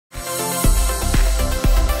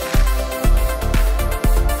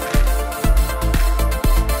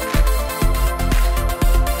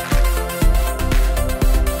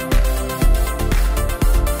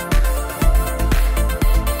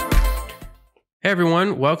Hey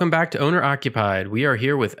everyone, welcome back to Owner Occupied. We are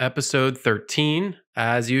here with episode 13.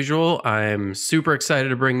 As usual, I'm super excited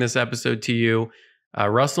to bring this episode to you.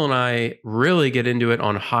 Russell and I really get into it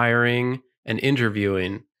on hiring and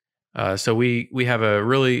interviewing. So we have a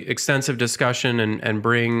really extensive discussion and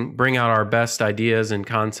bring out our best ideas and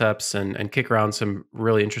concepts and kick around some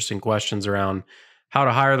really interesting questions around how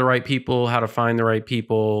to hire the right people, how to find the right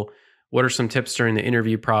people, what are some tips during the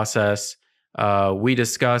interview process. We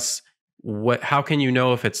discuss how can you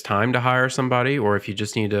know if it's time to hire somebody or if you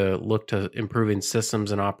just need to look to improving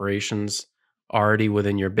systems and operations already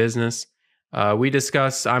within your business. We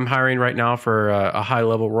discuss I'm hiring right now for a high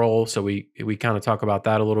level role, so we kind of talk about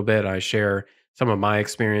that a little bit. I share some of my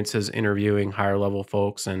experiences interviewing higher level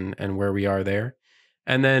folks and where we are there.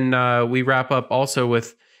 And then we wrap up also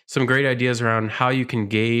with some great ideas around how you can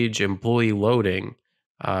gauge employee loading.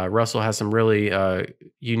 Russell has some really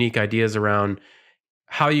unique ideas around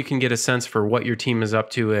how you can get a sense for what your team is up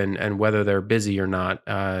to and whether they're busy or not,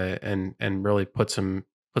 and really put some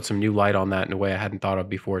new light on that in a way I hadn't thought of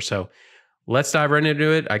before. So let's dive right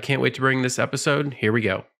into it. I can't wait to bring this episode. Here we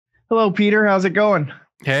go. Hello, Peter. How's it going?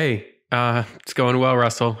 Hey, it's going well,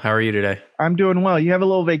 Russell. How are you today? I'm doing well. You have a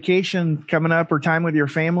little vacation coming up or time with your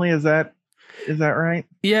family. Is that right?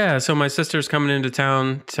 Yeah. So my sister's coming into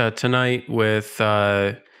town tonight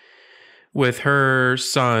with her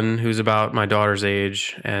son, who's about my daughter's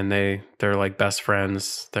age, and they're like best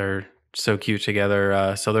friends. They're so cute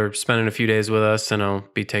together. So they're spending a few days with us, and I'll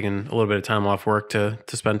be taking a little bit of time off work to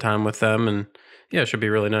spend time with them. And yeah, it should be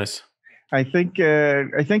really nice. I think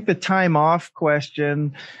the time off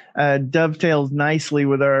question dovetails nicely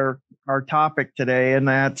with our topic today, and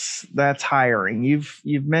that's hiring. You've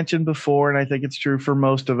mentioned before, and I think it's true for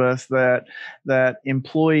most of us that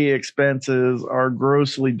employee expenses are a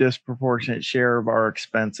grossly disproportionate share of our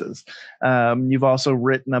expenses. You've also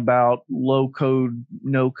written about low code,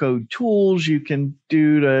 no code tools you can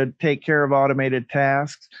do to take care of automated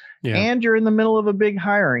tasks. Yeah. And you're in the middle of a big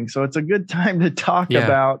hiring, so it's a good time to talk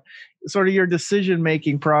about sort of your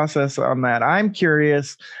decision-making process on that. I'm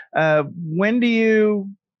curious, how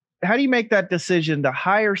do you make that decision to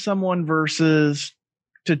hire someone versus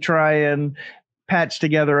to try and patch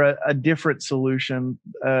together a different solution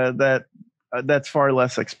that's far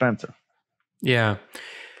less expensive? Yeah.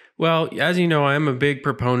 Well, as you know, I am a big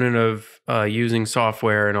proponent of using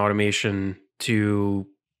software and automation to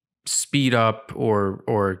speed up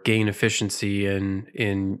or gain efficiency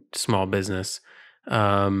in small business.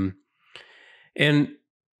 And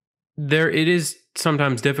it is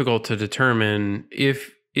sometimes difficult to determine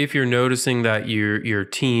if you're noticing that your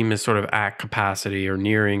team is sort of at capacity or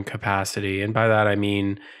nearing capacity. And by that, I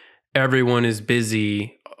mean, everyone is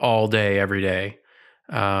busy all day, every day.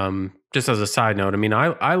 Just as a side note, I mean,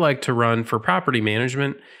 I like to run for property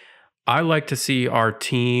management. I like to see our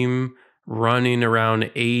team running around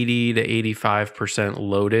 80 to 85%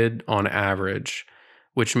 loaded on average,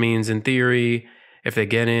 which means in theory, if they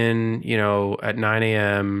get in, at 9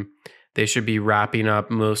 a.m., they should be wrapping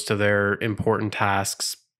up most of their important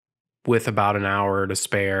tasks with about an hour to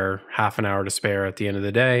spare, half an hour to spare at the end of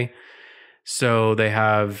the day. So they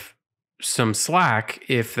have some slack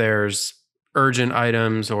if there's urgent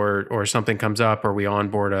items or something comes up or we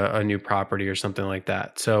onboard a new property or something like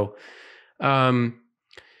that. So when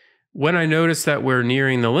I notice that we're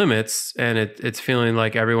nearing the limits and it's feeling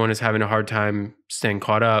like everyone is having a hard time staying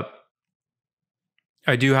caught up,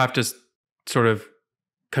 I do have to sort of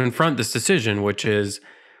confront this decision, which is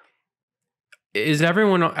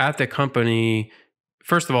everyone at the company,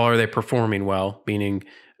 first of all, are they performing well? Meaning,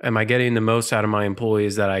 am I getting the most out of my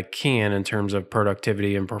employees that I can in terms of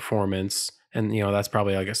productivity and performance? And, that's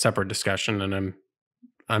probably like a separate discussion, and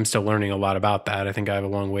I'm still learning a lot about that. I think I have a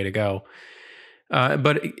long way to go.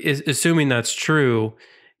 But assuming that's true,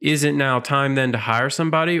 is it now time then to hire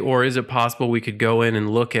somebody, or is it possible we could go in and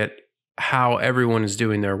look at how everyone is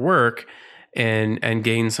doing their work and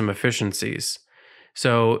gain some efficiencies?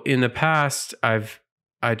 So in the past, it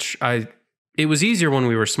was easier when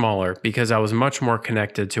we were smaller because I was much more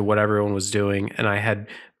connected to what everyone was doing, and I had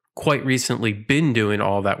quite recently been doing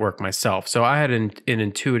all that work myself. So I had an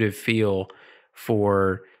intuitive feel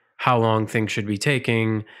for how long things should be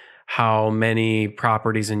taking, how many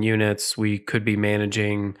properties and units we could be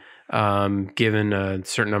managing, given a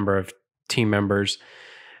certain number of team members.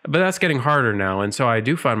 But that's getting harder now. And so I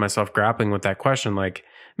do find myself grappling with that question, like,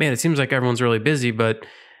 man, it seems like everyone's really busy, but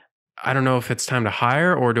I don't know if it's time to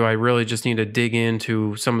hire, or do I really just need to dig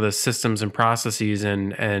into some of the systems and processes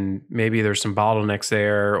and maybe there's some bottlenecks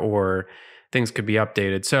there or things could be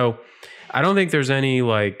updated. So I don't think there's any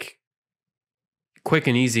like quick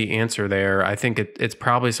and easy answer there. I think it's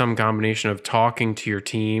probably some combination of talking to your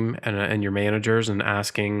team and your managers and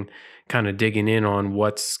asking, kind of digging in on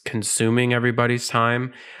what's consuming everybody's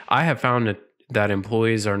time. I have found that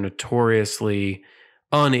employees are notoriously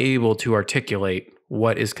unable to articulate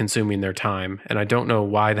what is consuming their time. And I don't know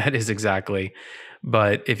why that is exactly.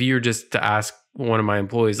 But if you were just to ask one of my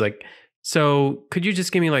employees, like, so could you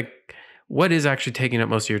just give me like, what is actually taking up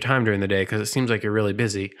most of your time during the day? Because it seems like you're really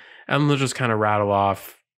busy. And they'll just kind of rattle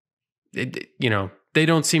off, they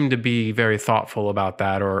don't seem to be very thoughtful about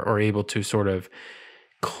that, or able to sort of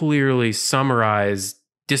clearly summarize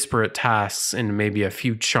disparate tasks in maybe a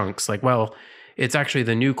few chunks. Like, well, it's actually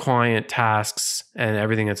the new client tasks and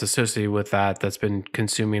everything that's associated with that's been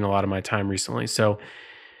consuming a lot of my time recently. So,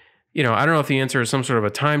 I don't know if the answer is some sort of a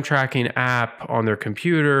time tracking app on their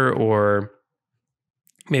computer, or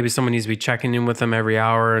maybe someone needs to be checking in with them every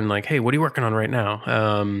hour and like, hey, what are you working on right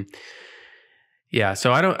now? Yeah,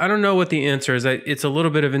 so I don't know what the answer is. It's a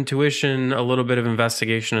little bit of intuition, a little bit of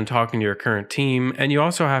investigation, and talking to your current team, and you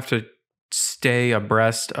also have to stay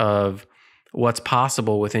abreast of what's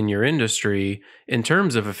possible within your industry in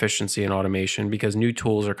terms of efficiency and automation, because new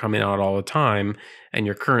tools are coming out all the time, and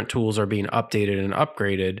your current tools are being updated and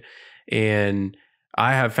upgraded. And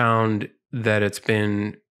I have found that it's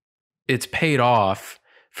paid off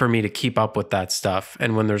for me to keep up with that stuff.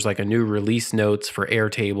 And when there's like a new release notes for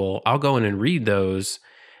Airtable, I'll go in and read those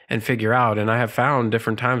and figure out. And I have found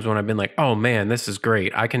different times when I've been like, oh man, this is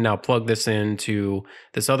great. I can now plug this into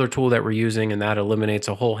this other tool that we're using, and that eliminates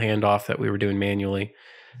a whole handoff that we were doing manually,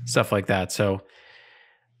 stuff like that. So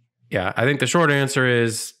yeah, I think the short answer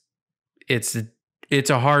is it's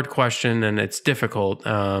a hard question and it's difficult.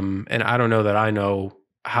 And I don't know that I know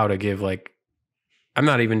how to give I'm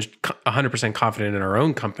not even 100% confident in our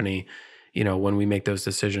own company, when we make those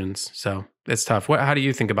decisions. So it's tough. How do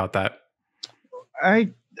you think about that?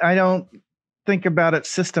 I don't think about it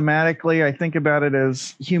systematically. I think about it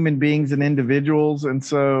as human beings and individuals. And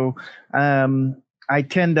so I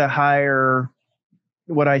tend to hire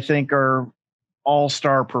what I think are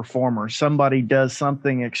all-star performers. Somebody does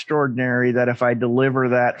something extraordinary that if I deliver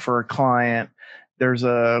that for a client, there's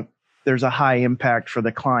a high impact for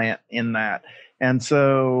the client in that. And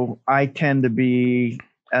so I tend to be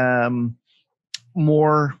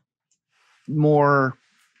more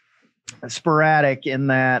sporadic in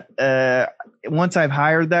that once I've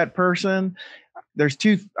hired that person, there's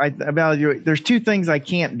two things I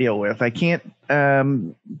can't deal with. I can't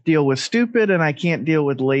deal with stupid, and I can't deal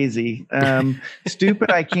with lazy. Stupid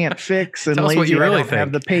I can't fix, and lazy I don't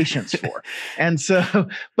have the patience for. And so,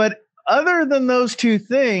 but other than those two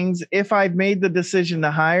things, if I've made the decision to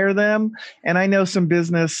hire them, and I know some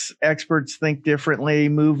business experts think differently,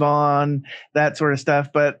 move on, that sort of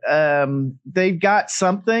stuff, but they've got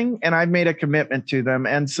something and I've made a commitment to them.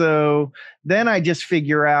 And so then I just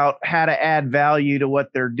figure out how to add value to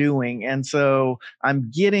what they're doing. And so I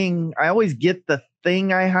always get the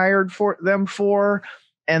thing I hired them for.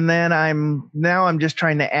 And then I'm just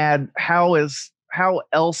trying to add how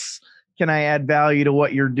else can I add value to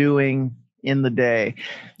what you're doing in the day?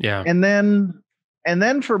 Yeah. And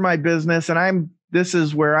then for my business, and this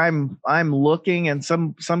is where I'm looking, and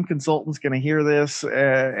some consultant's going to hear this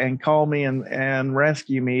and call me and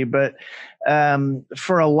rescue me. But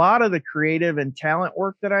for a lot of the creative and talent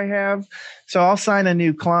work that I have, so I'll sign a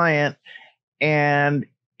new client and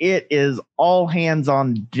it is all hands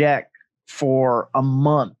on deck for a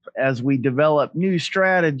month as we develop new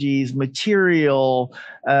strategies, material,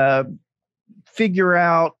 figure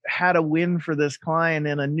out how to win for this client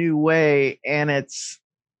in a new way. And it's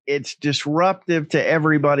disruptive to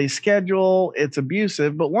everybody's schedule. It's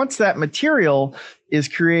abusive. But once that material is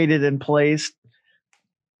created and placed,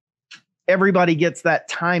 everybody gets that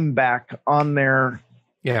time back on their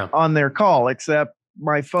call, except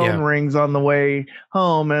my phone rings on the way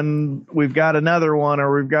home and we've got another one,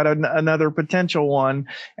 or we've got another potential one.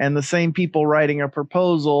 And the same people writing a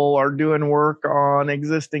proposal are doing work on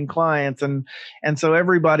existing clients. And so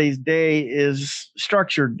everybody's day is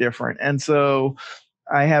structured different. And so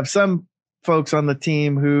I have some folks on the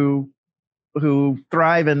team who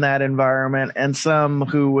thrive in that environment, and some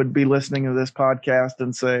who would be listening to this podcast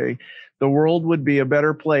and say, the world would be a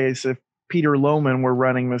better place if Peter Lohmann were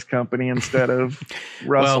running this company instead of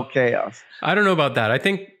Russell Chaos. I don't know about that. I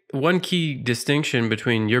think one key distinction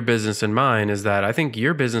between your business and mine is that I think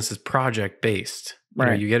your business is project based.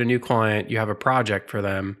 Right. You get a new client, you have a project for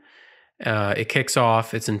them. It kicks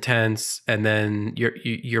off, it's intense, and then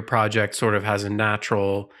your project sort of has a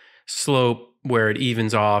natural slope where it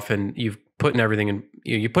evens off, and you put everything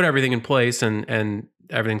in place, and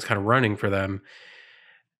everything's kind of running for them.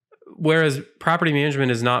 whereas property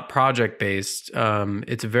management is not project based,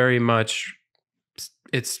 it's very much,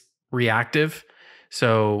 it's reactive.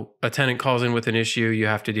 So a tenant calls in with an issue, you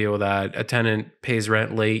have to deal with that. A tenant pays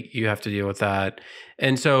rent late, you have to deal with that.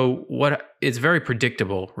 And so it's very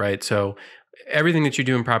predictable, right? So everything that you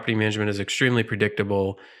do in property management is extremely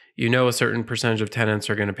predictable. You know a certain percentage of tenants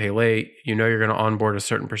are going to pay late. You know you're going to onboard a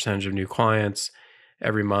certain percentage of new clients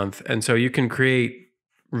every month. And so you can create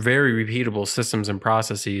very repeatable systems and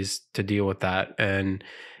processes to deal with that. And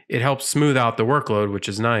it helps smooth out the workload, which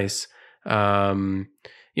is nice.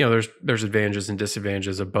 There's advantages and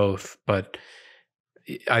disadvantages of both, but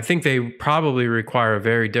I think they probably require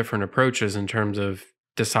very different approaches in terms of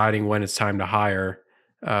deciding when it's time to hire,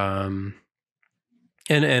 and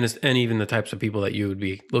even the types of people that you would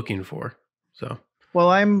be looking for. So, well,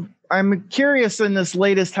 I'm curious in this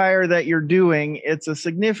latest hire that you're doing. It's a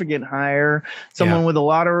significant hire, someone with a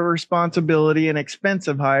lot of responsibility, an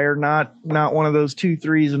expensive hire, not one of those 2,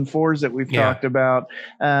 3s, and 4s that we've talked about,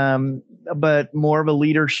 but more of a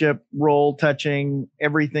leadership role touching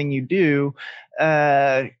everything you do.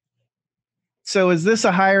 So is this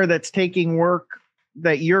a hire that's taking work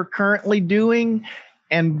that you're currently doing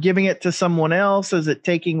and giving it to someone else? Is it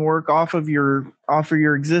taking work off of your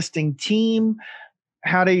existing team?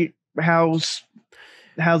 How's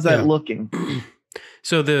that looking?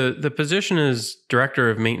 So the position is director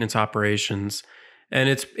of maintenance operations, and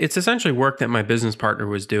it's essentially work that my business partner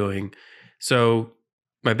was doing. So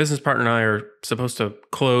my business partner and I are supposed to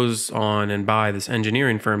close on and buy this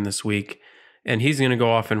engineering firm this week, and he's going to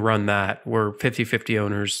go off and run that. We're 50-50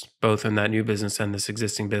 owners, both in that new business and this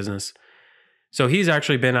existing business. So he's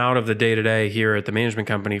actually been out of the day-to-day here at the management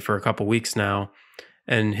company for a couple weeks now,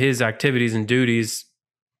 and his activities and duties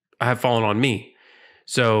have fallen on me.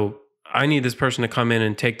 So I need this person to come in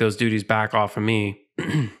and take those duties back off of me.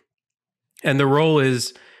 And the role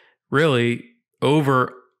is really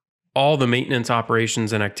over all the maintenance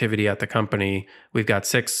operations and activity at the company. We've got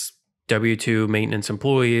 6 W-2 maintenance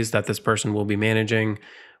employees that this person will be managing.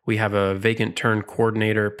 We have a vacant turn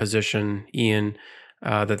coordinator position, Ian,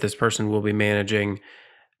 that this person will be managing.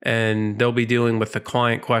 And they'll be dealing with the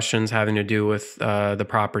client questions having to do with the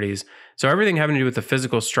properties. So everything having to do with the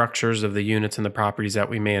physical structures of the units and the properties that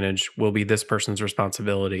we manage will be this person's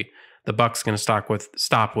responsibility. The buck's going to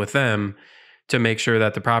stop with them to make sure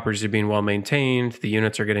that the properties are being well maintained, the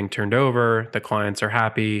units are getting turned over, the clients are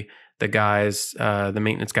happy, the guys, the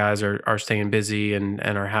maintenance guys are staying busy and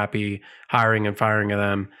are happy hiring and firing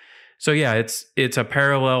them. So yeah, it's a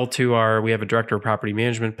parallel to we have a director of property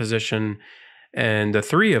management position. And the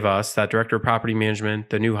 3 of us, that director of property management,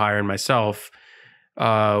 the new hire, and myself,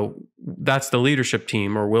 that's the leadership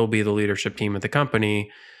team, or will be the leadership team at the company,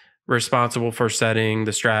 responsible for setting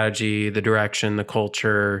the strategy, the direction, the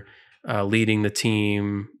culture, leading the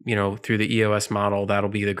team, through the EOS model. That'll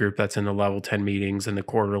be the group that's in the level 10 meetings and the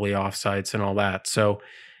quarterly offsites and all that. So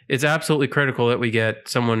it's absolutely critical that we get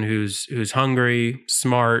someone who's hungry,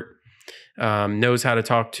 smart, knows how to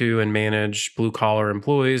talk to and manage blue collar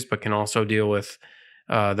employees, but can also deal with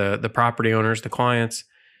the property owners, the clients.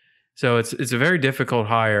 So it's a very difficult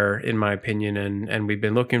hire, in my opinion, and we've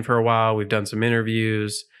been looking for a while. We've done some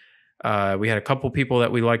interviews. We had a couple people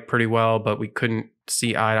that we liked pretty well, but we couldn't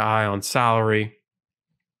see eye to eye on salary.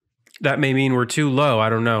 That may mean we're too low. I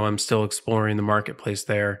don't know. I'm still exploring the marketplace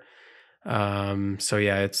there. So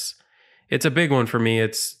yeah, it's a big one for me.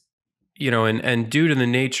 It's and due to the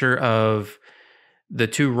nature of the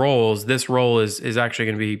 2 roles, this role is actually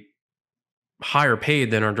going to be higher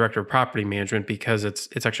paid than our director of property management, because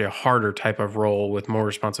it's actually a harder type of role with more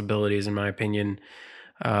responsibilities, in my opinion.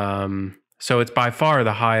 So it's by far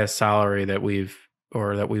the highest salary that we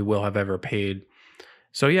will have ever paid.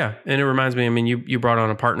 So yeah, and it reminds me, I mean, you brought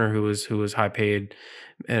on a partner who was high paid,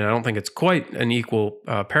 and I don't think it's quite an equal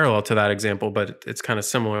parallel to that example, but it's kind of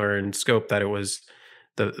similar in scope, that it was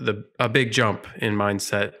a big jump in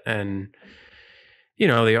mindset. And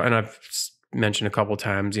and I've mentioned a couple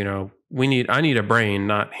times, I need a brain,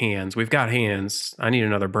 not hands. We've got hands. I need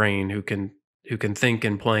another brain who can think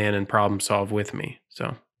and plan and problem solve with me.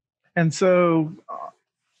 So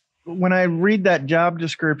when I read that job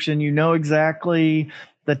description, exactly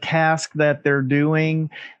the task that they're doing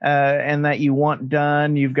and that you want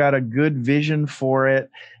done. You've got a good vision for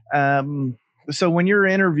it. So when you're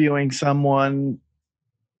interviewing someone,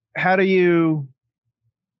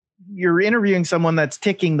 you're interviewing someone that's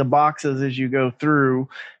ticking the boxes as you go through.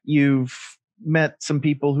 You've met some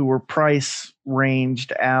people who were price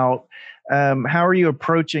ranged out. How are you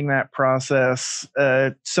approaching that process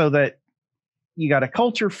so that you got a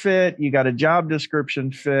culture fit, you got a job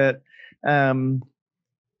description fit?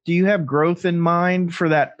 do you have growth in mind for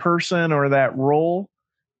that person or that role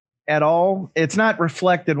at all? It's not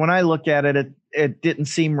reflected. When I look at it, it didn't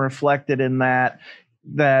seem reflected in that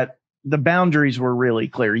the boundaries were really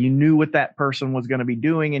clear. You knew what that person was going to be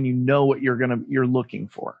doing, and you know what you're looking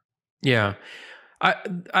for. Yeah.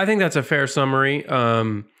 I think that's a fair summary.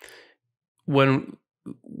 When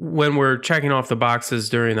we're checking off the boxes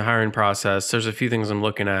during the hiring process, there's a few things I'm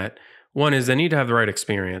looking at. One is they need to have the right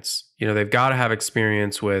experience. They've got to have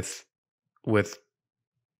experience with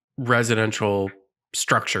residential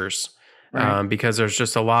structures, Right. because there's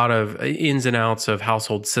just a lot of ins and outs of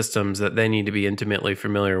household systems that they need to be intimately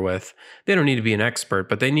familiar with. They don't need to be an expert,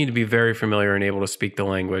 but they need to be very familiar and able to speak the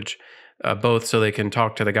language, both so they can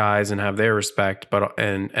talk to the guys and have their respect, but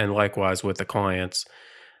and likewise with the clients.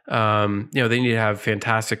 They need to have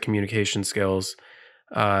fantastic communication skills.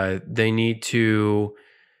 They need to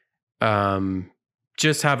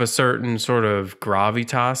just have a certain sort of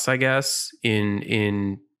gravitas, I guess,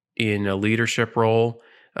 in a leadership role.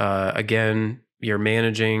 Again, you're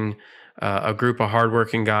managing a group of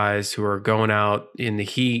hardworking guys who are going out in the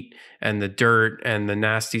heat and the dirt and the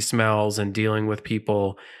nasty smells and dealing with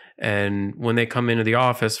people. And when they come into the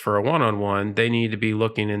office for a one-on-one, they need to be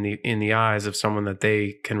looking in the eyes of someone that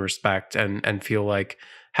they can respect and feel like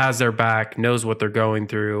has their back, knows what they're going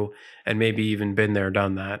through, and maybe even been there,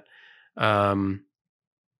 done that.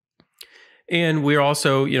 And we're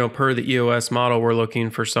also, per the EOS model, we're looking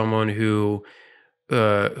for someone who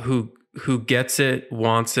gets it,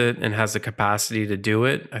 wants it, and has the capacity to do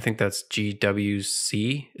it. I think that's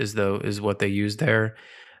GWC is what they use there.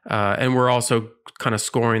 And we're also kind of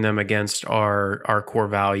scoring them against our core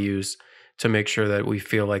values to make sure that we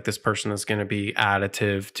feel like this person is going to be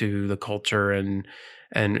additive to the culture and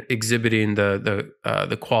exhibiting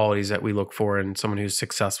the qualities that we look for in someone who's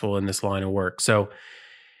successful in this line of work. So,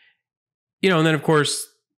 and then of course,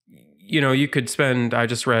 you could spend, I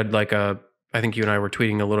just read I think you and I were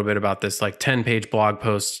tweeting a little bit about this, 10-page blog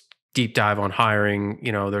post, deep dive on hiring.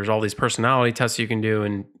 There's all these personality tests you can do.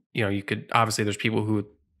 And, you could, obviously there's people who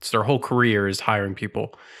it's their whole career is hiring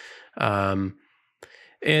people. And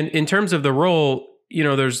in terms of the role,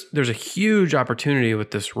 there's a huge opportunity with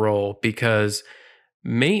this role because the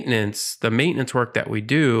maintenance work that we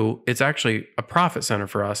do, it's actually a profit center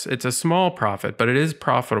for us. It's a small profit, but it is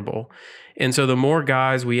profitable. And so the more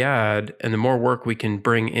guys we add and the more work we can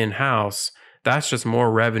bring in-house, that's just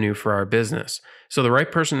more revenue for our business. So the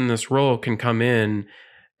right person in this role can come in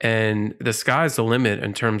and the sky's the limit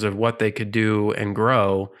in terms of what they could do and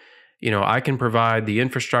grow. I can provide the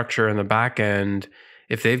infrastructure and the back end.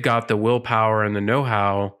 If they've got the willpower and the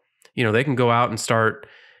know-how, they can go out and start,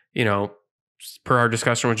 per our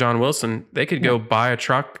discussion with John Wilson, they could go buy a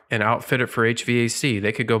truck and outfit it for HVAC.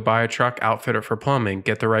 They could go buy a truck, outfit it for plumbing,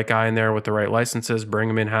 get the right guy in there with the right licenses, bring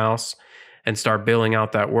them in-house, and start billing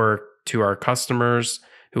out that work to our customers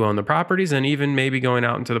who own the properties, and even maybe going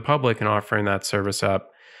out into the public and offering that service up.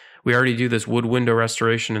 We already do this wood window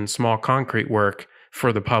restoration and small concrete work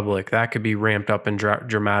for the public. That could be ramped up and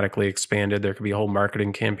dramatically expanded. There could be a whole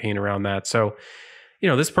marketing campaign around that. So,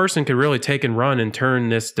 this person could really take and run and turn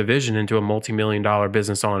this division into a multi-million-dollar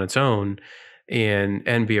business on its own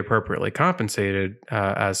and be appropriately compensated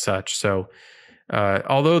as such. So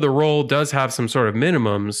although the role does have some sort of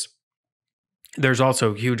minimums, there's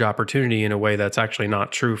also huge opportunity in a way that's actually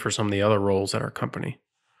not true for some of the other roles at our company.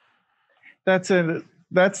 That's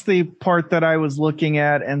the part that I was looking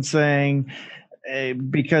at and saying,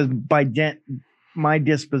 because by my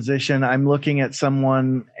disposition, I'm looking at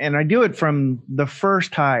someone, and I do it from the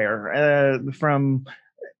first hire, from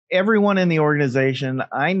everyone in the organization.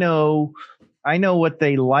 I know what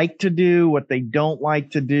they like to do, what they don't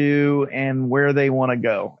like to do, and where they want to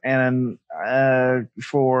go. And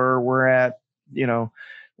we're at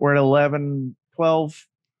 11,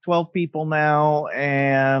 12 people now,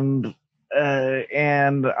 and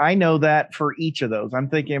I know that for each of those, I'm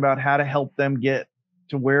thinking about how to help them get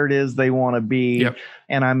to where it is they want to be. Yep.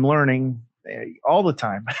 And I'm learning all the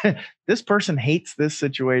time. This person hates this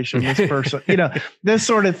situation. This person, this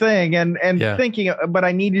sort of thing. And thinking, but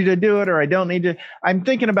I need you to do it, or I don't need to. I'm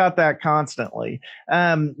thinking about that constantly.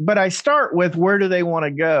 But I start with, where do they want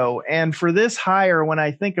to go? And for this hire, when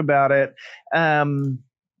I think about it,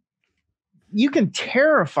 you can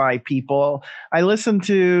terrify people. I listen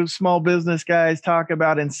to small business guys talk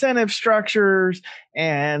about incentive structures,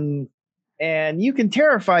 and you can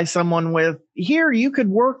terrify someone with, here, you could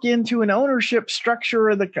work into an ownership structure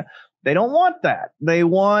of they don't want that. They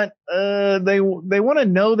want, they want to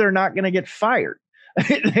know they're not going to get fired.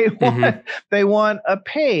 they Mm-hmm. want they want a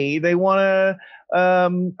pay. They want to.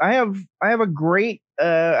 I have a great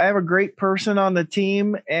person on the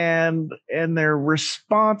team, and they're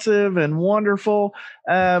responsive and wonderful.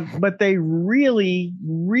 But they really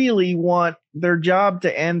want their job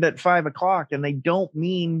to end at 5 o'clock, and they don't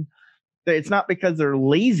mean that. It's not because they're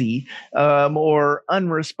lazy or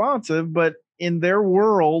unresponsive, but in their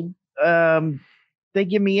world, they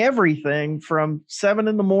give me everything from 7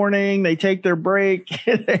 in the morning. They take their break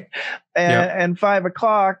Yep. and 5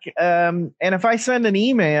 o'clock. And if I send an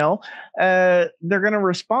email, they're going to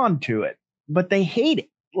respond to it, but they hate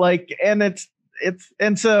it.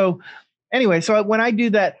 And so anyway, so when I do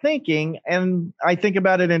that thinking and I think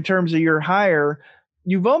about it in terms of your hire,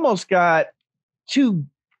 you've almost got two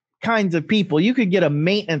kinds of people. You could get a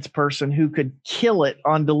maintenance person who could kill it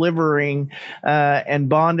on delivering and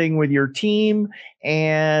bonding with your team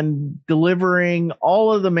and delivering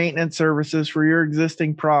all of the maintenance services for your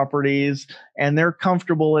existing properties, and they're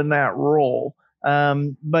comfortable in that role.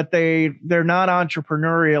 But they're not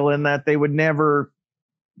entrepreneurial in that they would never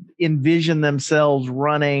envision themselves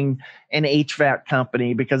running an HVAC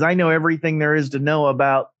company, because I know everything there is to know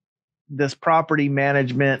about this property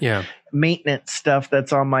management maintenance stuff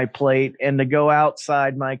that's on my plate, and to go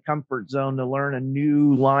outside my comfort zone to learn a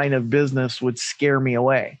new line of business would scare me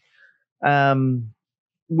away.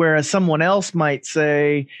 Whereas someone else might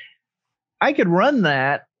say, I could run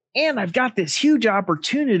that, and I've got this huge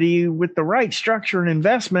opportunity with the right structure and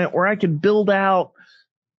investment where I could build out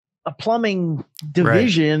a plumbing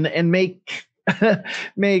division and make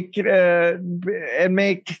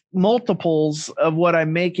multiples of what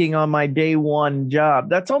I'm making on my day one job.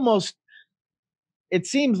 That's almost, it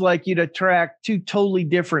seems like you'd attract two totally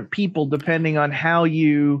different people depending on how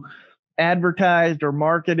you advertised or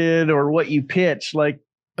marketed or what you pitch. Like,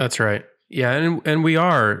 That's right. Yeah, and we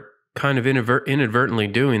are kind of inadvertently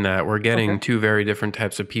doing that. We're getting two very different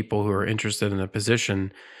types of people who are interested in a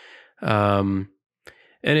position. And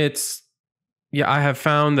it's, yeah, I have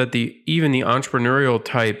found that even the entrepreneurial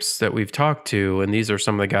types that we've talked to, and these are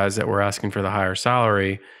some of the guys that were asking for the higher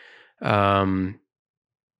salary,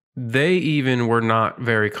 they even were not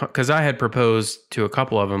very, because I had proposed to a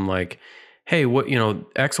couple of them like, hey, what,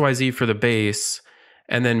 XYZ for the base,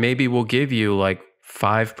 and then maybe we'll give you like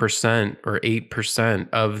 5% or 8%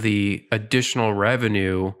 of the additional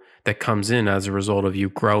revenue that comes in as a result of you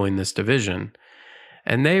growing this division.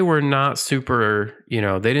 And they were not super, they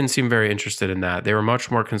didn't seem very interested in that. They were much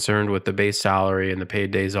more concerned with the base salary and the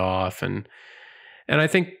paid days off. And I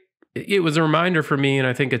think it was a reminder for me, and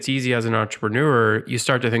I think it's easy as an entrepreneur, you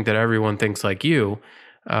start to think that everyone thinks like you,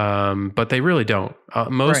 but they really don't.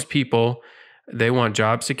 Most people, they want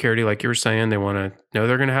job security, like you were saying. They want to know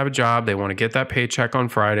they're going to have a job. They want to get that paycheck on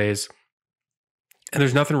Fridays. And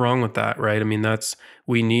there's nothing wrong with that, right? I mean,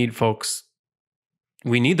 we need folks.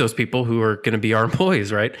 We need those people who are going to be our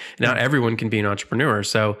employees, right? Not everyone can be an entrepreneur.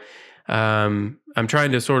 So I'm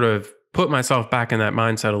trying to sort of put myself back in that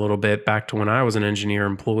mindset a little bit, back to when I was an engineer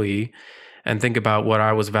employee, and think about what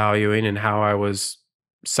I was valuing and how I was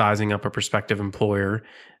sizing up a prospective employer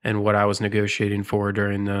and what I was negotiating for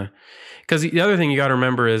because the other thing you got to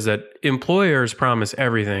remember is that employers promise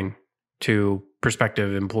everything to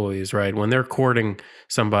prospective employees, right? When they're courting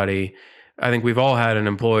somebody, I think we've all had an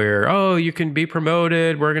employer, oh, you can be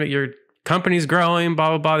promoted, your company's growing, blah,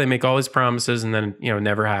 blah, blah. They make all these promises and then, it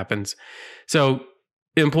never happens. So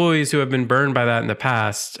employees who have been burned by that in the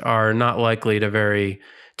past are not likely to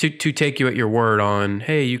take you at your word on,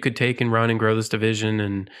 hey, you could take and run and grow this division.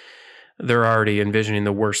 And they're already envisioning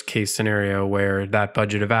the worst case scenario where that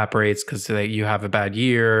budget evaporates because you have a bad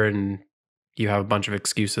year and you have a bunch of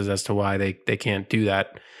excuses as to why they can't do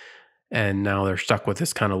that. And now they're stuck with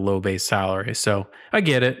this kind of low base salary. So I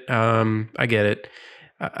get it.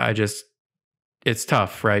 I just, it's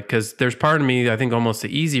tough, right? Because there's part of me, I think almost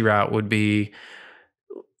the easy route would be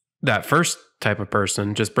that first type of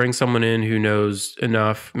person. Just bring someone in who knows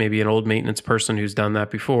enough, maybe an old maintenance person who's done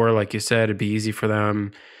that before. Like you said, it'd be easy for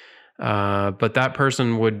them. But that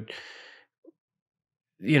person would,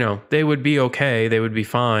 they would be okay. They would be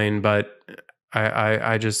fine. But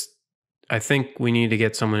I think we need to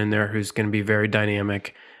get someone in there who's going to be very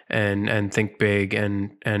dynamic and think big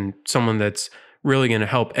and someone that's really going to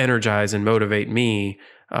help energize and motivate me,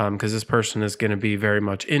 because this person is going to be very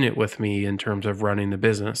much in it with me in terms of running the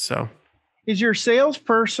business. So, is your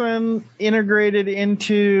salesperson integrated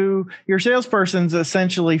into your salesperson's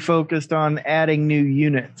essentially focused on adding new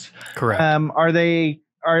units? Correct.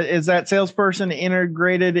 Is that salesperson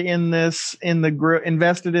integrated invested in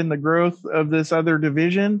the growth of this other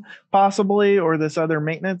division possibly, or this other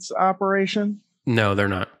maintenance operation? No, they're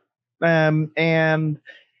not. And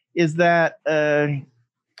is that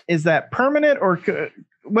permanent, or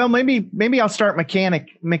well, maybe I'll start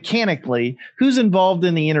mechanically. Who's involved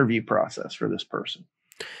in the interview process for this person?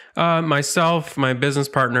 Myself, my business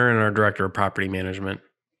partner, and our director of property management.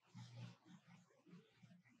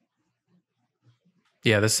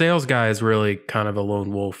 Yeah, the sales guy is really kind of a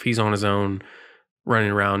lone wolf. He's on his own, running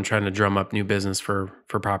around trying to drum up new business for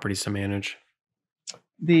properties to manage.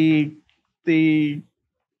 The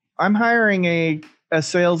I'm hiring a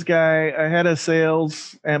sales guy, a head of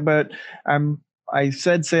sales, but I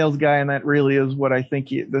said sales guy, and that really is what I think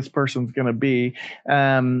this person's going to be.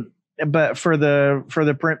 But for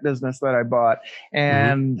the print business that I bought,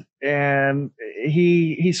 and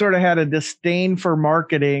he sort of had a disdain for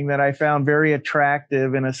marketing that I found very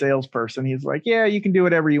attractive in a salesperson. He's like, yeah, you can do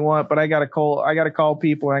whatever you want, but I got to call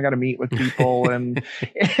people, and I got to meet with people. And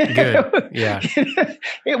good. Yeah.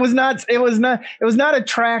 It was not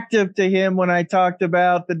attractive to him when I talked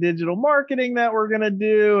about the digital marketing that we're going to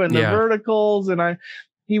do and the verticals. And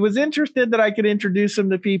he was interested that I could introduce him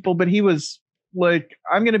to people, but he was like,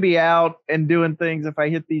 I'm going to be out and doing things. If I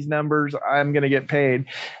hit these numbers, I'm going to get paid.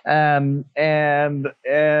 And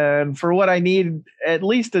for what I need, at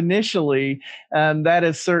least initially, that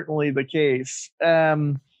is certainly the case.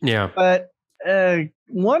 But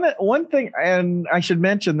one thing, and I should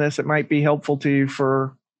mention this, it might be helpful to you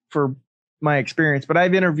for my experience, but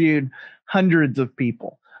I've interviewed hundreds of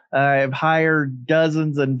people. I've hired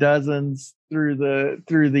dozens and dozens through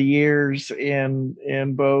the years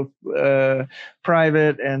in both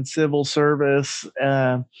private and civil service.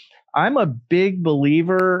 I'm a big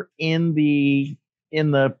believer in the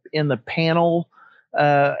panel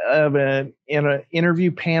in an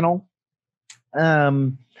interview panel.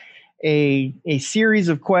 A series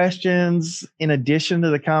of questions in addition to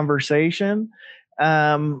the conversation,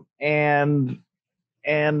 and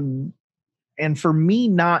for me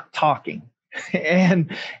not talking.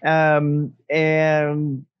 and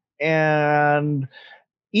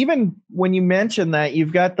even when you mention that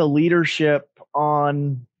you've got the leadership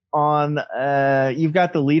you've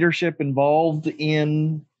got the leadership involved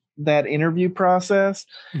in that interview process.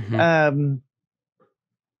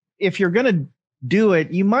 If you're going to do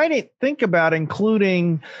it, you might think about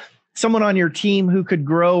including someone on your team who could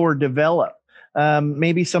grow or develop.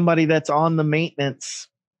 Maybe somebody that's on the maintenance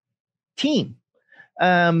team.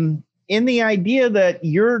 In the idea that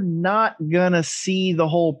you're not gonna see the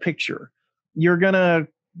whole picture. You're gonna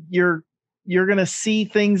see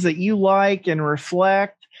things that you like and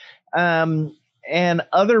reflect, and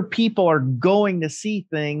other people are going to see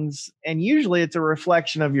things, and usually it's a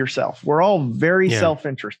reflection of yourself. We're all very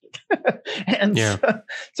self-interested. And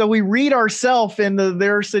so we read ourselves into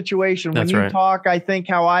their situation. When you talk, I think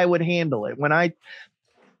how I would handle it.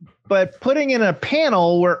 But putting in a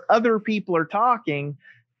panel where other people are talking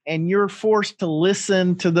and you're forced to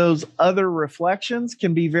listen to those other reflections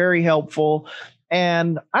can be very helpful.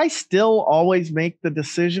 And I still always make the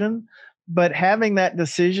decision, but having that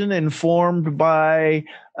decision informed by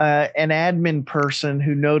an admin person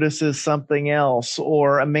who notices something else,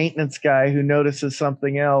 or a maintenance guy who notices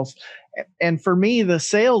something else. And for me, the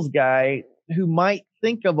sales guy who might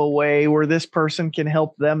think of a way where this person can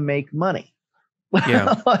help them make money.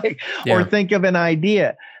 Or think of an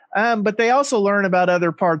idea. But they also learn about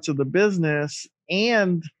other parts of the business.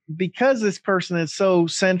 And because this person is so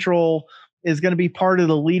central, is going to be part of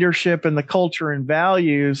the leadership and the culture and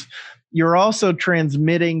values, you're also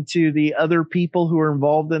transmitting to the other people who are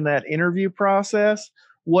involved in that interview process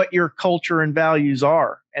what your culture and values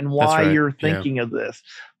are and why you're thinking of this.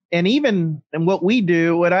 And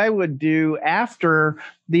what I would do after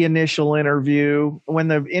the initial interview, when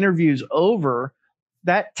the interview's over,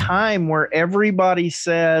 that time where everybody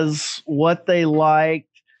says what they liked,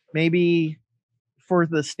 maybe for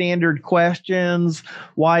the standard questions,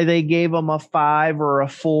 why they gave them a 5 or a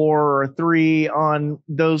 4 or a 3 on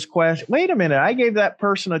those questions. Wait a minute, I gave that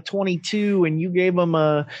person a 22 and you gave them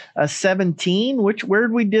a 17. Where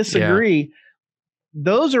did we disagree? Yeah.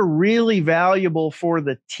 Those are really valuable for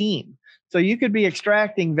the team. So you could be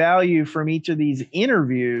extracting value from each of these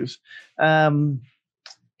interviews.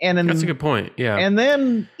 That's a good point. Yeah. And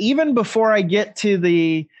then even before I get to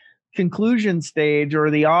the conclusion stage or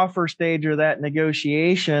the offer stage or that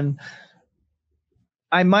negotiation,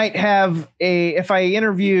 I might have if I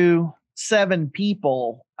interview 7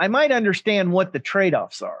 people, I might understand what the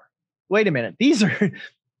trade-offs are. Wait a minute. These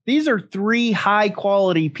are 3 high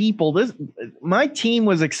quality people. My team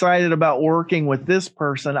was excited about working with this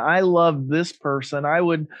person. I love this person.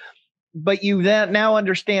 But you then now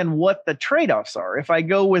understand what the trade-offs are. If I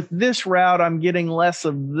go with this route, I'm getting less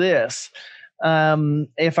of this.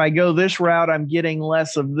 If I go this route, I'm getting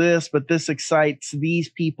less of this, but this excites these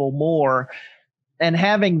people more. And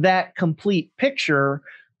having that complete picture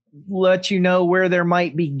lets you know where there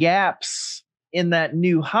might be gaps in that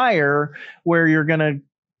new hire where you're going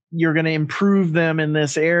to improve them in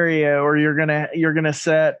this area, or you're going to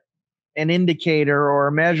set an indicator or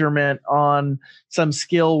a measurement on some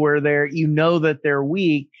skill where that they're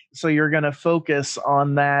weak, so you're going to focus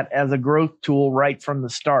on that as a growth tool right from the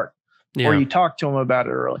start, or Yeah. you talk to them about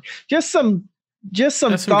it early. Just some That's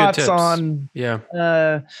some good thoughts tips. Yeah.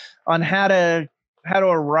 on how to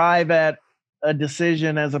arrive at a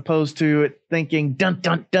decision, as opposed to it thinking dun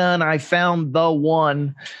dun dun, I found the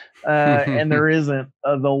one, and there isn't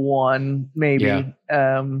the one, maybe.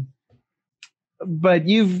 Yeah. But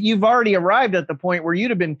you've already arrived at the point where you'd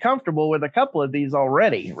have been comfortable with a couple of these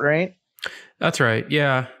already, right? That's right.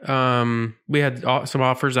 Yeah. We had some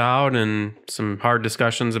offers out and some hard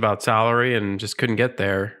discussions about salary and just couldn't get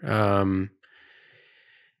there.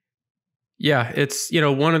 Yeah, it's,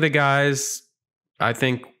 one of the guys I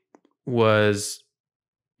think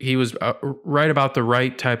he was right about the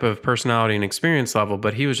right type of personality and experience level,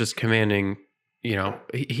 but he was just commanding,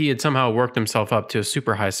 he had somehow worked himself up to a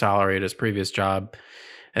super high salary at his previous job,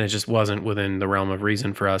 and it just wasn't within the realm of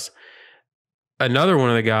reason for us. Another one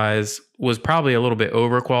of the guys was probably a little bit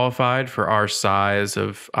overqualified for our size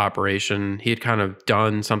of operation. He had kind of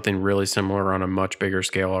done something really similar on a much bigger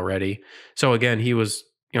scale already. So again, he was,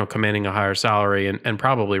 commanding a higher salary, and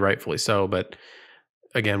probably rightfully so. But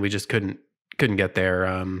again, we just couldn't get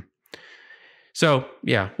there. So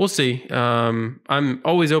yeah, we'll see. I'm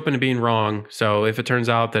always open to being wrong. So if it turns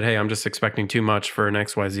out that, hey, I'm just expecting too much for an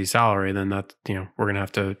XYZ salary, then that, we're going to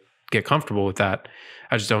have to get comfortable with that.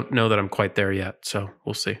 I just don't know that I'm quite there yet. So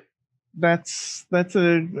we'll see. It's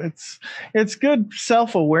good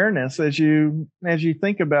self-awareness as you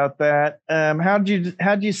think about that. How'd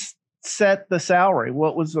you set the salary?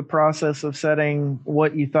 What was the process of setting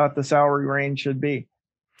what you thought the salary range should be?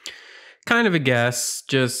 Kind of a guess,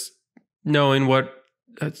 just knowing what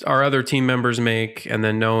our other team members make, and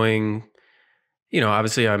then knowing,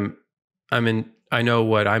 obviously I know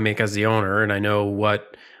what I make as the owner, and I know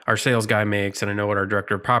what our sales guy makes, and I know what our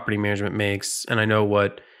director of property management makes, and I know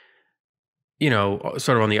what,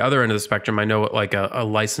 sort of on the other end of the spectrum, I know what like a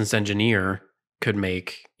licensed engineer could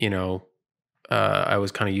make. I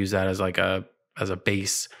always kind of use that as a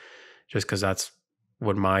base, just because that's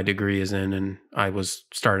what my degree is in, and I was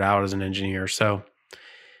started out as an engineer. So,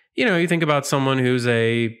 you think about someone who's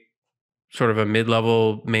a sort of a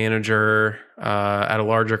mid-level manager at a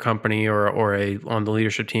larger company, or on the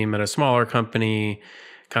leadership team at a smaller company,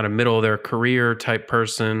 kind of middle of their career type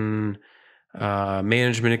person,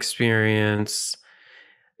 management experience,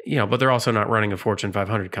 but they're also not running a Fortune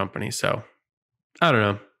 500 company. So I don't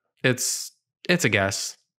know. It's a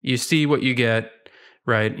guess. You see what you get,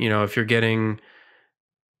 right?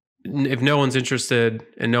 If no one's interested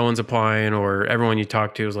and no one's applying, or everyone you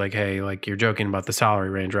talk to is like, hey, like, you're joking about the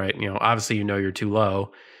salary range, right? Obviously, you're too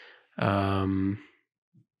low. And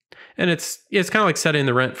it's kind of like setting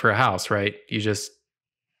the rent for a house, right?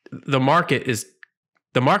 The market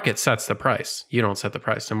sets the price. You don't set the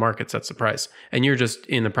price. The market sets the price. And you're just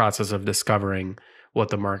in the process of discovering what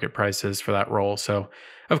the market price is for that role. So,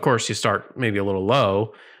 of course, you start maybe a little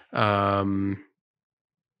low,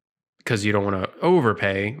 because you don't want to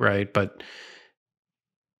overpay, right? But,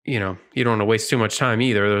 you don't want to waste too much time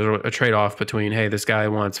either. There's a trade-off between, hey, this guy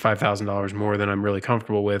wants $5,000 more than I'm really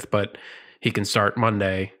comfortable with, but he can start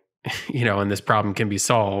Monday, and this problem can be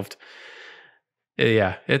solved.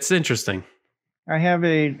 Yeah, it's interesting. I have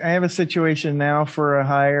a situation now for a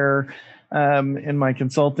hire in my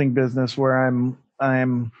consulting business where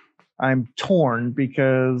I'm torn,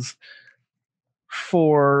 because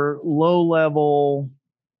for low level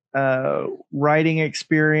writing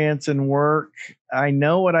experience and work, I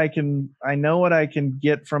know what I can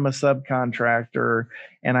get from a subcontractor,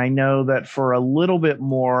 and I know that for a little bit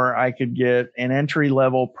more I could get an entry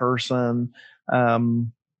level person,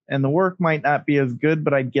 and the work might not be as good,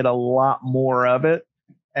 but I'd get a lot more of it,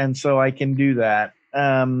 and so I can do that.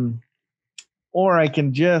 Or I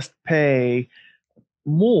can just pay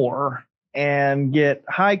more and get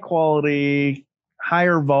high quality,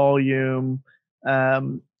 higher volume,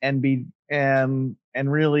 and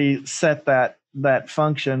really set that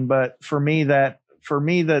function. But for me, that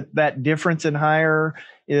difference in hire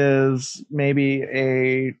is maybe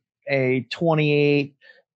a $28,000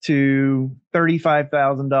 to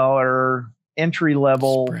 $35,000 entry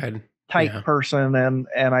level Spread. type person, and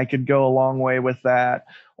I could go a long way with that.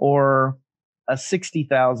 Or a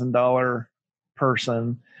 $60,000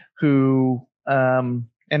 person who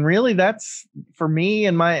and really that's for me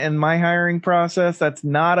in my hiring process, that's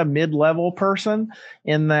not a mid-level person,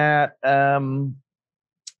 in that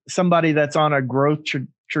somebody that's on a growth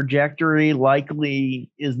trajectory likely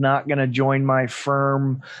is not going to join my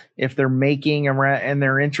firm if they're making and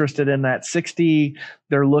they're interested in that 60.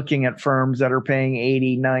 They're looking at firms that are paying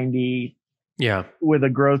 80, 90 with a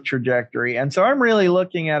growth trajectory. And so I'm really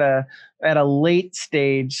looking at a late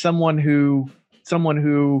stage, someone who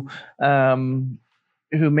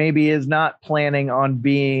maybe is not planning on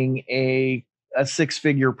being a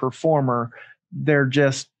six-figure performer. They're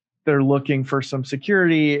looking for some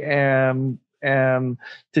security and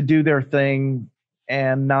to do their thing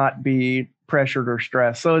and not be pressured or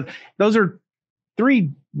stressed. So those are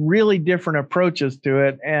three really different approaches to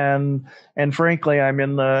it. And frankly, I'm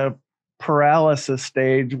in the paralysis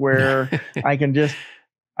stage where I can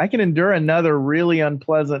endure another really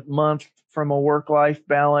unpleasant month from a work-life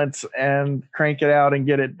balance and crank it out and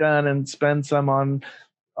get it done and spend some on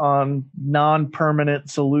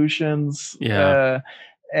non-permanent solutions.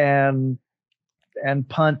 And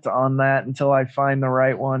punt on that until I find the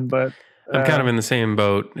right one. But I'm kind of in the same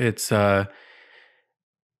boat. It's there's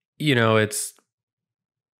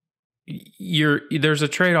a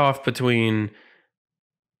trade-off between,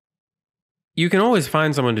 you can always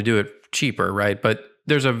find someone to do it cheaper, right? But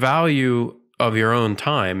there's a value of your own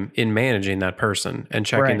time in managing that person and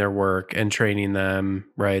checking their work and training them,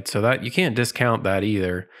 right? So that you can't discount that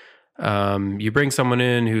either. You bring someone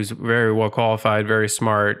in who's very well qualified, very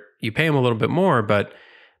smart, you pay them a little bit more, but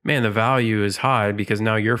man, the value is high because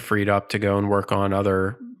now you're freed up to go and work on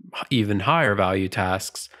other even higher value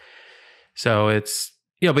tasks. So it's,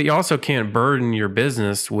 but you also can't burden your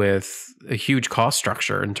business with a huge cost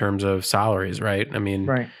structure in terms of salaries, right? I mean,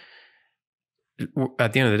 at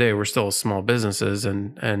the end of the day, we're still small businesses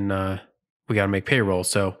and we got to make payroll.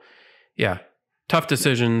 So yeah, tough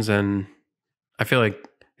decisions. And I feel like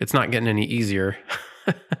it's not getting any easier.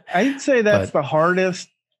 I'd say that's the hardest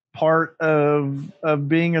part of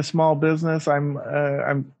being a small business. I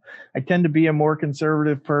tend to be a more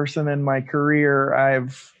conservative person in my career.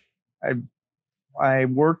 I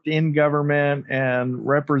worked in government and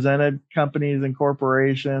represented companies and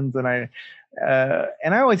corporations, and I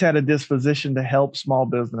always had a disposition to help small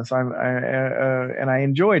business. And I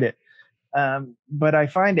enjoyed it. But I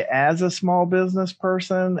find as a small business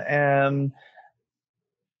person, and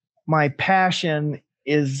my passion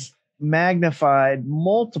is magnified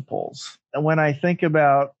multiples when I think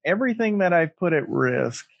about everything that I've put at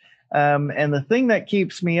risk. And the thing that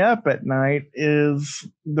keeps me up at night is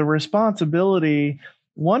the responsibility.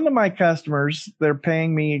 One, to my customers, they're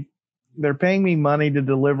paying me money to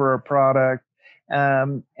deliver a product.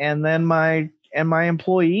 And then my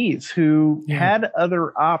employees who had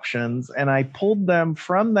other options, and I pulled them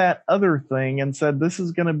from that other thing and said, this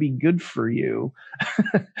is going to be good for you.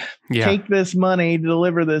 Take this money to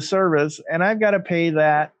deliver this service. And I've got to pay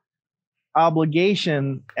that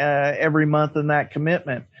obligation every month in that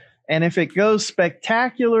commitment. And if it goes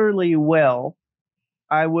spectacularly well,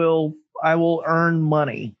 I will earn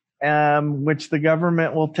money, which the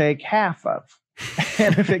government will take half of.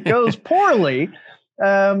 And if it goes poorly,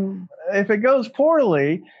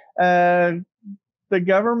 the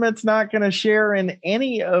government's not going to share in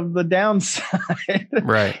any of the downside,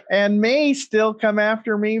 right? And may still come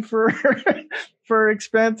after me for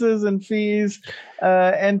expenses and fees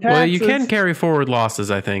and taxes. Well, you can carry forward losses,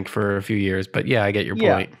 I think, for a few years, but yeah, I get your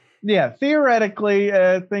point. Yeah, theoretically,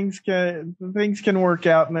 things can work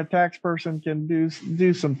out, and a tax person can do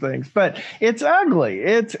some things, but it's ugly.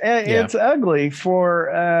 It's ugly for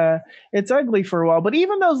a while. But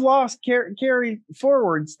even those lost carry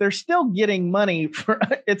forwards, they're still getting money for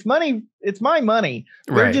it's money. It's my money.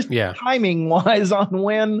 They're just timing wise on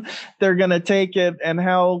when they're going to take it and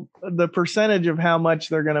how the percentage of how much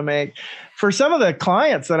they're going to make. For some of the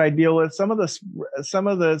clients that I deal with, some of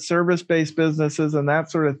the service-based businesses and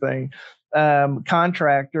that sort of thing,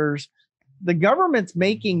 contractors, the government's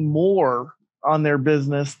making more on their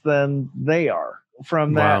business than they are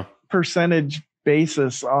from that percentage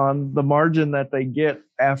basis on the margin that they get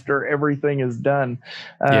after everything is done.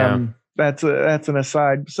 That's an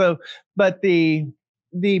aside. So, but the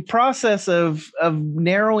process of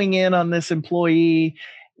narrowing in on this employee,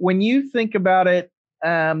 when you think about it,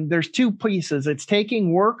 there's two pieces. It's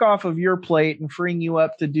taking work off of your plate and freeing you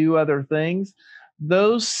up to do other things.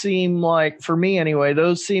 Those seem like, for me anyway,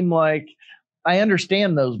 I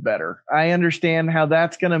understand those better. I understand how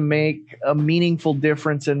that's going to make a meaningful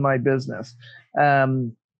difference in my business.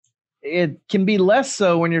 It can be less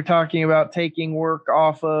so when you're talking about taking work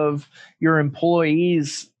off of your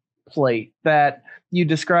employees' plate. That you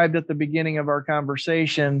described at the beginning of our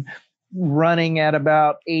conversation, running at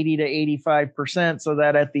about 80 to 85%, so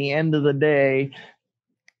that at the end of the day,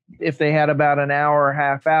 if they had about an hour or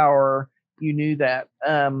half hour, you knew that.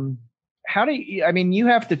 How do you, I mean, you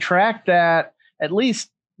have to track that at least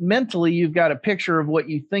mentally. You've got a picture of what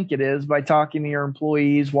you think it is by talking to your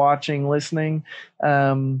employees, watching, listening.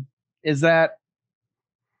 Is that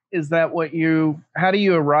what how do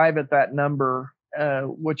you arrive at that number?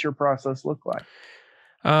 What's your process look like?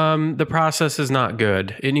 The process is not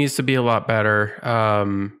good. It needs to be a lot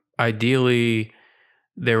better. Ideally,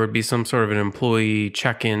 there would be some sort of an employee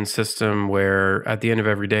check-in system where at the end of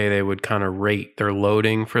every day, they would kind of rate their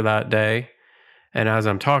loading for that day. And as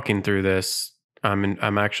I'm talking through this,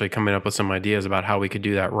 I'm actually coming up with some ideas about how we could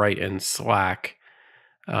do that right in Slack.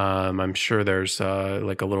 I'm sure there's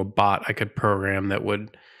like a little bot I could program that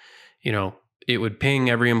would, it would ping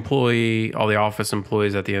every employee, all the office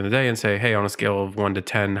employees at the end of the day and say, hey, on a scale of 1 to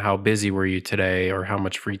 10, how busy were you today? Or how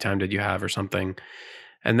much free time did you have or something?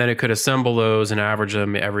 And then it could assemble those and average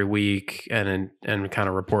them every week and kind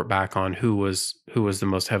of report back on who was the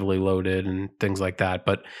most heavily loaded and things like that.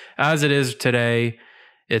 But as it is today,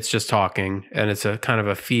 it's just talking, and it's a kind of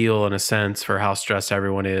a feel and a sense for how stressed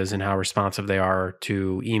everyone is and how responsive they are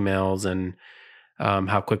to emails and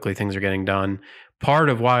how quickly things are getting done. Part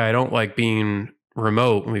of why I don't like being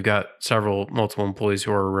remote, and we've got multiple employees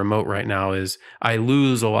who are remote right now, is I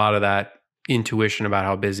lose a lot of that intuition about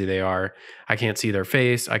how busy they are. I can't see their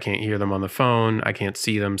face. I can't hear them on the phone. I can't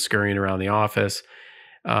see them scurrying around the office.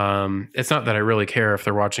 It's not that I really care if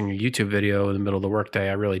they're watching a YouTube video in the middle of the workday.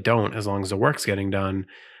 I really don't, as long as the work's getting done.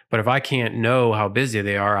 But if I can't know how busy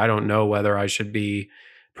they are, I don't know whether I should be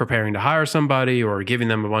preparing to hire somebody or giving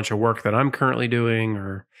them a bunch of work that I'm currently doing.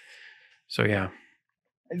 Or a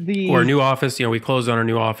new office. We closed on our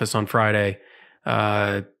new office on Friday.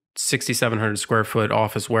 6,700 square foot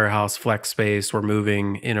office warehouse flex space. We're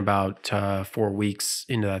moving in about 4 weeks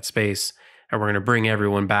into that space, and we're going to bring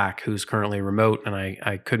everyone back who's currently remote. And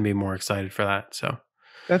I couldn't be more excited for that. So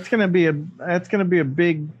that's going to be a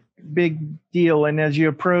big deal. And as you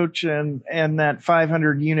approach and that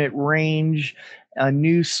 500 unit range, a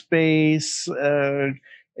new space, a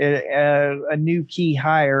new key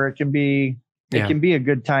hire, it can be a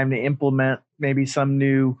good time to implement maybe some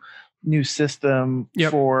new system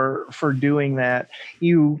for doing that.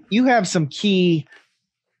 You have some key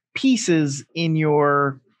pieces in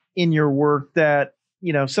your work that,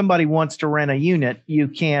 somebody wants to rent a unit. You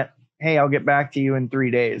can't, hey, I'll get back to you in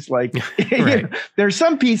 3 days. Like right. There's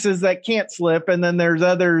some pieces that can't slip. And then there's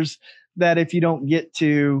others that if you don't get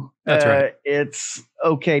to, that's right. It's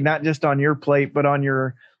okay. Not just on your plate, but on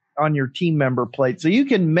your team member plate. So you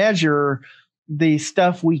can measure the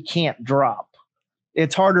stuff we can't drop.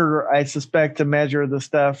 It's harder, I suspect, to measure the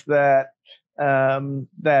stuff that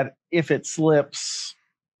if it slips,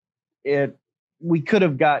 we could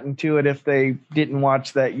have gotten to it if they didn't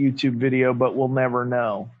watch that YouTube video, but we'll never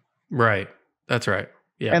know. Right. That's right.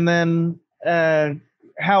 Yeah. And then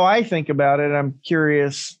how I think about it, I'm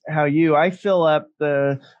curious how I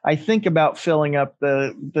think about filling up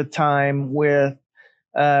the time with,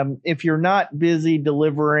 if you're not busy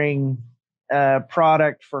delivering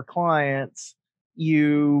product for clients,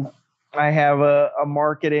 I have a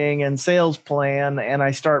marketing and sales plan, and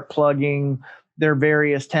I start plugging their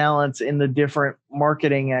various talents in the different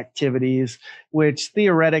marketing activities, which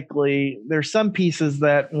theoretically there's some pieces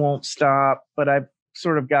that won't stop, but I've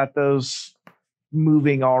sort of got those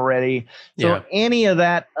moving already. So any of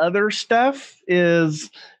that other stuff is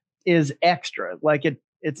extra. Like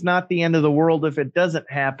it's not the end of the world if it doesn't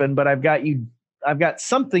happen, but I've got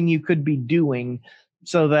something you could be doing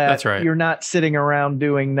so that you're not sitting around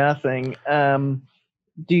doing nothing.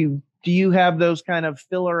 Do you have those kind of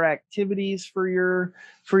filler activities for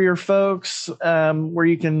your folks, where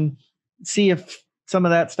you can see if some of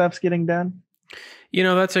that stuff's getting done?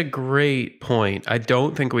 That's a great point. I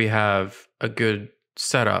don't think we have a good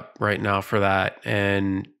setup right now for that.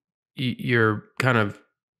 And you're kind of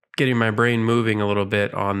getting my brain moving a little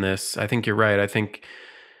bit on this. I think you're right. I think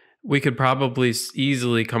we could probably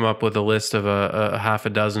easily come up with a list of a half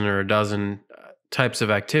a dozen or a dozen types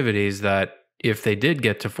of activities that if they did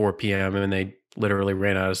get to 4 p.m. and they literally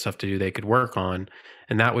ran out of stuff to do, they could work on.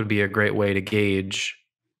 And that would be a great way to gauge,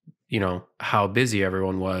 how busy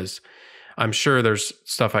everyone was. I'm sure there's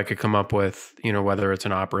stuff I could come up with, whether it's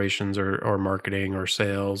in operations or marketing or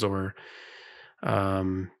sales or,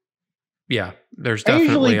 there's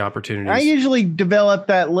definitely opportunities. I usually develop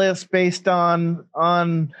that list based on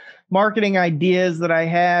marketing ideas that I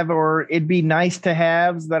have, or it'd be nice to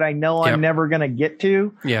haves that I know I'm never going to get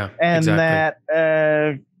to. Yeah. And exactly.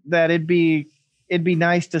 that it'd be it'd be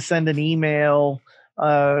nice to send an email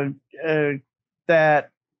that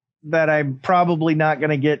I'm probably not going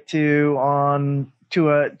to get to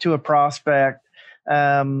a prospect,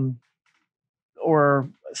 or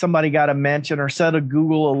somebody got a mention, or set a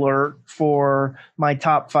Google alert for my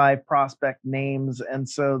top 5 prospect names, and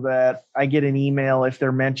so that I get an email if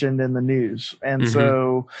they're mentioned in the news. And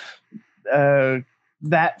so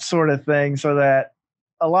that sort of thing, so that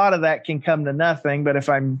a lot of that can come to nothing. But if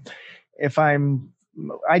I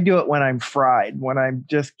do it when I'm fried, when I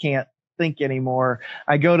just can't think anymore.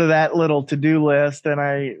 I go to that little to-do list and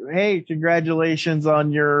hey, congratulations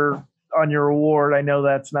on your award. I know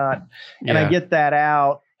that's not, and I get that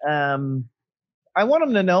out. I want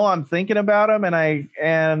them to know I'm thinking about them,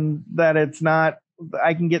 and that it's not,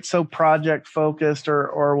 I can get so project focused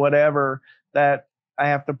or whatever that I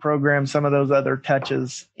have to program some of those other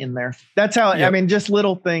touches in there. That's how, I mean, just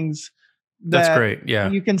little things. That's great. Yeah.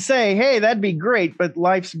 You can say, hey, that'd be great, but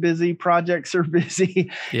life's busy, projects are busy,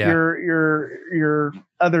 your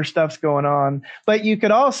other stuff's going on. But you could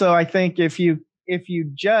also, I think, if you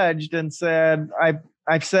judged and said,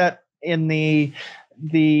 I've set in the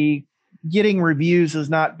getting reviews has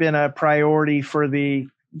not been a priority for the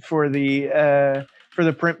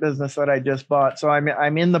print business that I just bought. So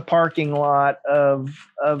I'm in the parking lot of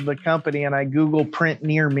the company, and I Google print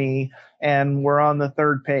near me, and we're on the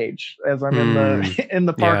 3rd page as I'm in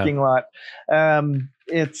the parking lot.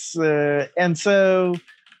 It's and so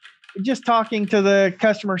just talking to the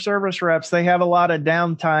customer service reps, they have a lot of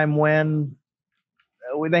downtime when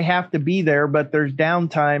they have to be there, but there's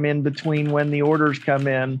downtime in between when the orders come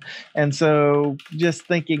in. And so just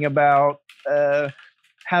thinking about,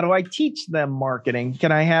 how do I teach them marketing?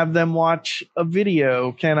 Can I have them watch a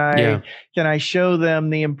video? Can I show them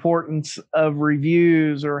the importance of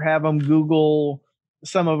reviews, or have them Google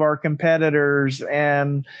some of our competitors?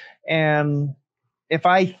 And if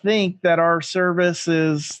I think that our service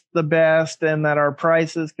is the best, and that our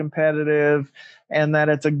price is competitive, and that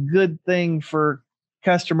it's a good thing for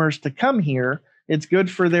customers to come here, it's good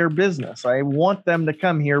for their business. I want them to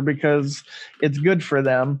come here because it's good for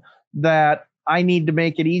them, that I need to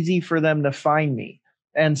make it easy for them to find me.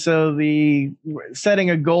 And so the setting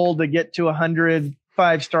a goal to get to 100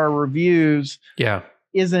 5-star reviews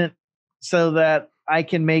isn't so that I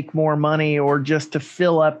can make more money or just to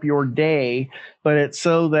fill up your day, but it's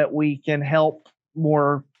so that we can help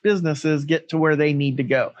more businesses get to where they need to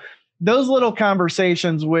go. Those little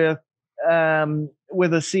conversations with a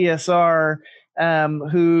CSR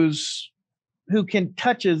who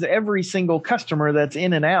touches every single customer that's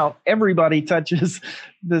in and out. Everybody touches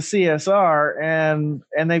the CSR,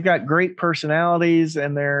 and they've got great personalities,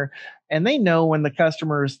 and they know when the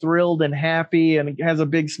customer is thrilled and happy and has a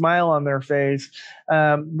big smile on their face,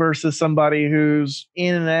 versus somebody who's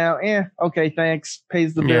in and out. Okay, thanks,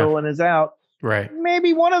 pays the bill and is out. Right.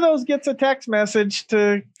 Maybe one of those gets a text message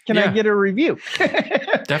to, can I get a review?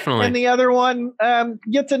 Definitely. And the other one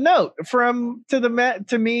gets a note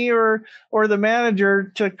to me or the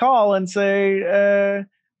manager to call and say,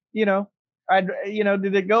 did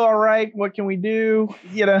it go all right? What can we do?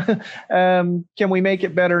 Can we make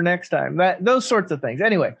it better next time? Those sorts of things.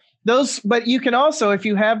 Anyway, but you can also, if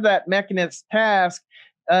you have that Mechanist task,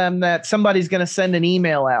 that somebody's going to send an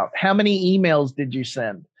email out. How many emails did you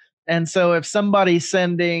send? And so if somebody's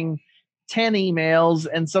sending 10 emails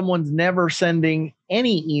and someone's never sending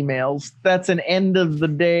any emails, that's an end of the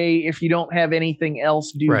day. If you don't have anything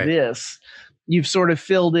else, do this. You've sort of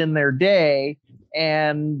filled in their day,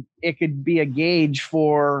 and it could be a gauge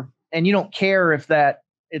for, and you don't care if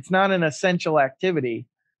it's not an essential activity.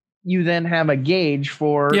 You then have a gauge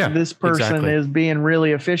for this person is being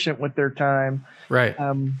really efficient with their time. Right.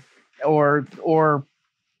 Or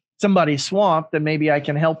somebody's swamped, and maybe I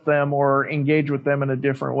can help them or engage with them in a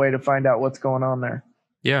different way to find out what's going on there.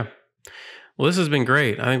 Yeah. Well, this has been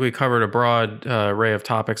great. I think we covered a broad array of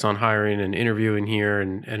topics on hiring and interviewing here,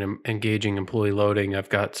 and engaging employee loading. I've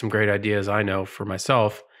got some great ideas I know for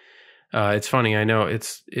myself. It's funny. I know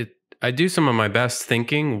I do some of my best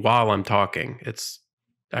thinking while I'm talking. It's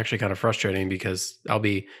actually kind of frustrating because I'll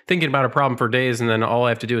be thinking about a problem for days, and then all I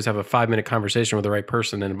have to do is have a 5-minute conversation with the right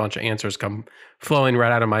person, and a bunch of answers come flowing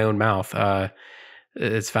right out of my own mouth.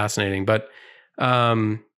 It's fascinating. But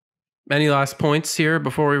any last points here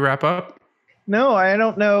before we wrap up? No, I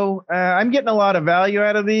don't know. I'm getting a lot of value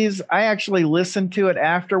out of these. I actually listen to it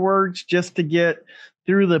afterwards just to get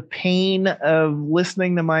through the pain of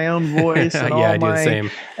listening to my own voice and all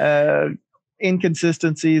my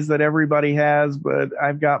inconsistencies that everybody has, but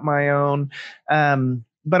I've got my own.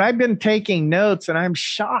 But I've been taking notes, and I'm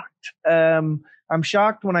shocked. I'm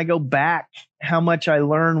shocked when I go back how much I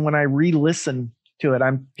learn when I re-listen to it.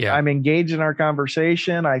 I'm engaged in our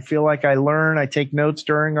conversation. I feel like I learn. I take notes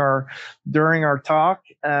during our talk.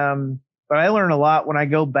 But I learn a lot when I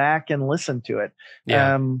go back and listen to it.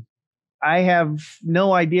 Yeah. I have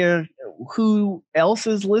no idea who else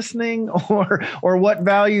is listening or what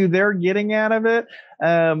value they're getting out of it.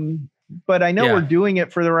 But I know we're doing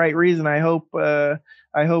it for the right reason. I hope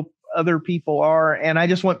other people are, and I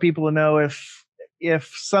just want people to know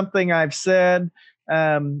if something I've said,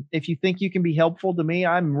 if you think you can be helpful to me,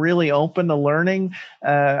 I'm really open to learning.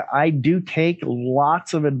 I do take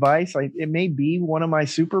lots of advice. It may be one of my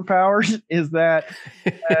superpowers is that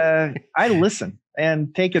I listen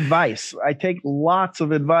and take advice. I take lots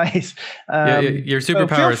of advice. Your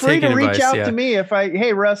superpower so feel free to reach advice, out to me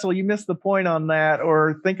hey, Russell, you missed the point on that,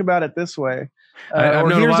 or think about it this way. I've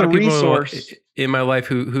known a lot of people resource in my life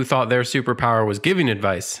who thought their superpower was giving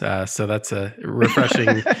advice. So that's a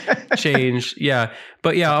refreshing change. Yeah.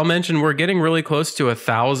 But yeah, I'll mention we're getting really close to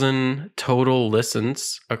 1,000 total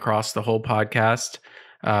listens across the whole podcast.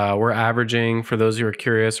 We're averaging, for those who are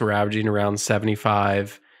curious, we're averaging around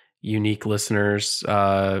 75 unique listeners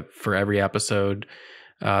for every episode.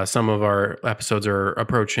 Some of our episodes are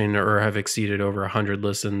approaching or have exceeded over 100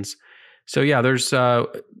 listens. So yeah, there's,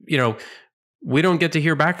 we don't get to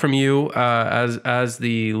hear back from you as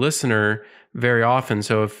the listener very often.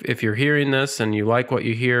 So if you're hearing this and you like what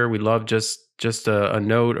you hear, we'd love just a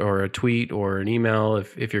note or a tweet or an email.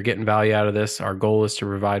 If you're getting value out of this, our goal is to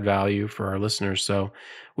provide value for our listeners. So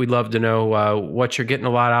we'd love to know what you're getting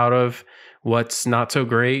a lot out of, what's not so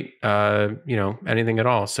great, anything at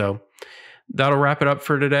all. So that'll wrap it up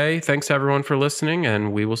for today. Thanks everyone for listening,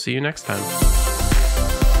 and we will see you next time.